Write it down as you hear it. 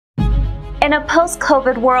In a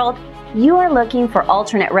post-COVID world, you are looking for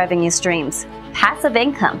alternate revenue streams, passive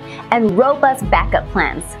income, and robust backup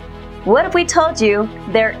plans. What if we told you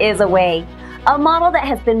there is a way? A model that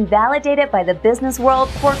has been validated by the business world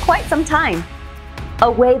for quite some time. A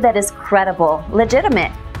way that is credible,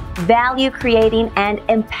 legitimate, value-creating, and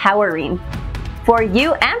empowering for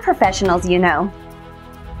you and professionals you know.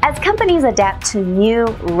 As companies adapt to new,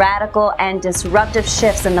 radical, and disruptive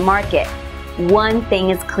shifts in the market, one thing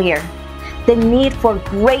is clear. The need for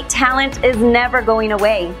great talent is never going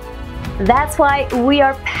away. That's why we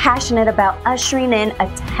are passionate about ushering in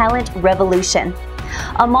a talent revolution,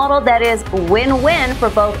 a model that is win-win for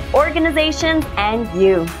both organizations and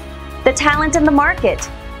you, the talent in the market.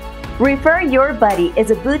 Referurbuddy is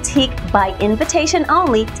a boutique by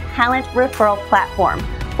invitation-only talent referral platform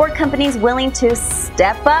for companies willing to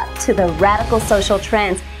step up to the radical social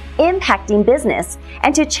trends impacting business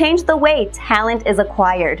and to change the way talent is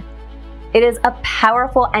acquired. It is a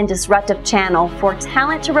powerful and disruptive channel for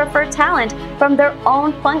talent to refer talent from their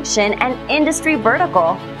own function and industry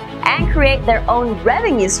vertical and create their own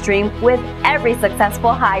revenue stream with every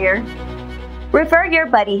successful hire.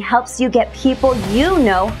 Referurbuddy helps you get people you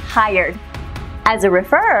know hired. As a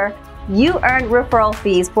referrer, you earn referral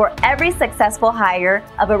fees for every successful hire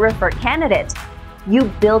of a referred candidate. You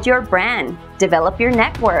build your brand, develop your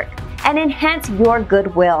network, and enhance your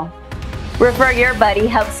goodwill. Referurbuddy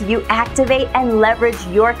helps you activate and leverage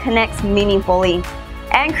your connects meaningfully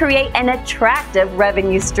and create an attractive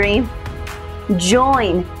revenue stream.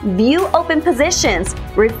 Join, view open positions,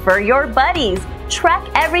 refer your buddies, track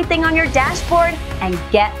everything on your dashboard, and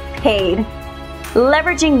get paid.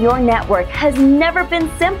 Leveraging your network has never been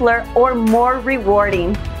simpler or more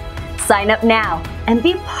rewarding. Sign up now and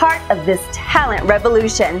be part of this talent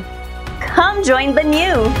revolution. Come join the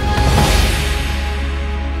new.